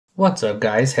What's up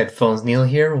guys, Headphones Neil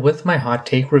here with my hot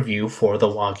take review for The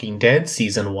Walking Dead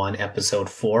Season 1 Episode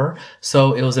 4.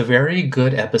 So it was a very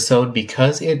good episode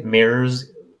because it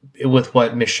mirrors with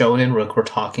what Michonne and Rook were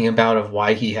talking about of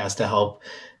why he has to help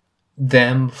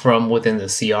them from within the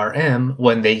CRM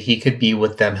when he could be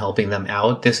with them helping them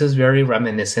out. This is very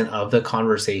reminiscent of the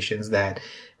conversations that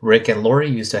Rick and Lori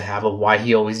used to have of why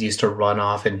he always used to run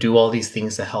off and do all these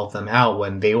things to help them out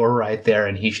when they were right there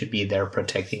and he should be there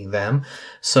protecting them.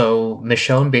 So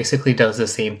Michonne basically does the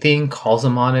same thing, calls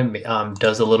him on it,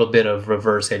 does a little bit of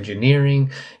reverse engineering,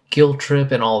 guilt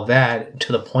trip and all that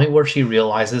to the point where she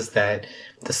realizes that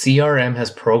the CRM has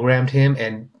programmed him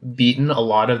and beaten a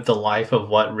lot of the life of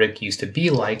what Rick used to be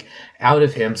like out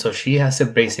of him. So she has to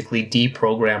basically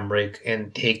deprogram Rick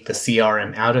and take the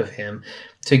CRM out of him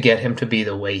to get him to be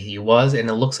the way he was. And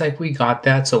it looks like we got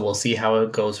that. So we'll see how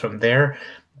it goes from there.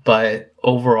 But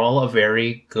overall, a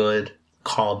very good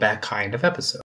callback kind of episode.